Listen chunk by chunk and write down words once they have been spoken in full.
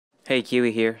Hey,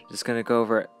 Kiwi here. Just gonna go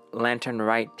over Lantern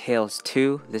Rite Tales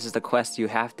 2. This is the quest you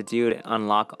have to do to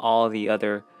unlock all the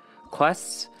other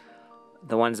quests.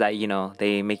 The ones that,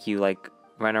 they make you like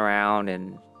run around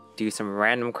and do some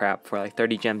random crap for like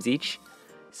 30 gems each.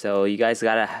 So you guys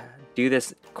gotta do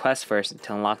this quest first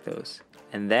to unlock those.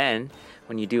 And then,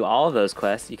 when you do all of those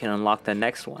quests, you can unlock the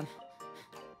next one.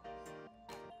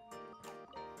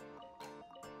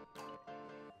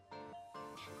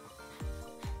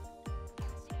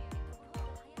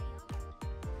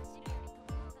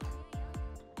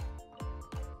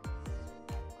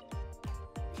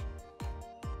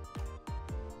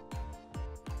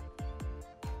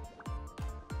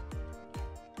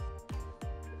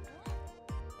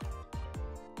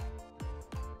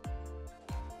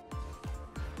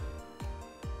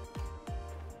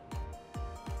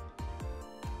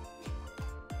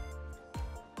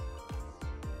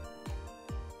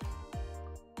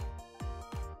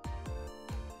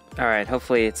 Alright,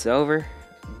 hopefully it's over,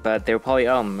 but they're probably,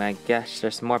 oh my gosh,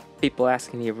 there's more people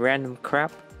asking you random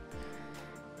crap.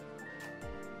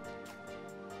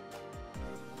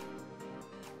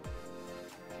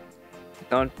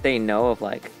 Don't they know of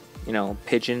like,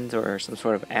 pigeons or some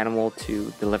sort of animal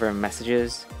to deliver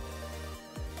messages?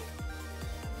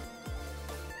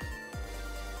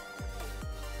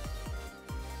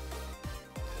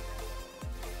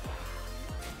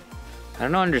 I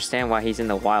don't understand why he's in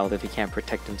the wild if he can't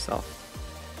protect himself.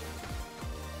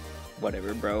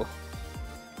 Whatever, bro.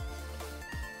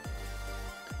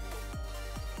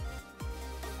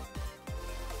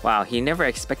 Wow, he never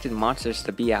expected monsters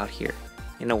to be out here,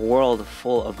 in a world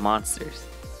full of monsters.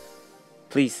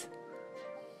 Please.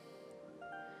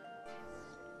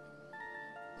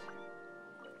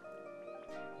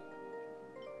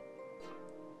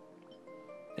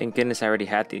 Thank goodness I already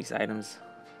had these items.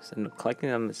 So collecting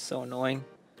them is so annoying.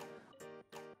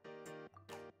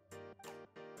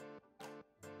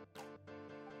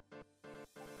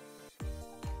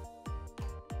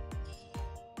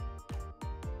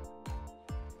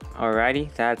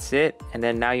 Alrighty, that's it. And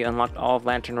then now you unlocked all of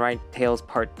Lantern Rite Tales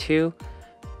Part 2.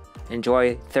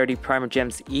 Enjoy 30 primer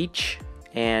gems each.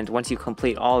 And once you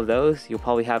complete all of those, you'll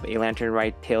probably have a Lantern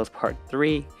Rite Tales Part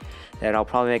 3 that I'll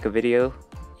probably make a video,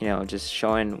 just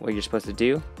showing what you're supposed to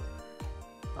do.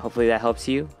 Hopefully that helps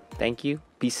you. Thank you.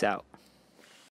 Peace out.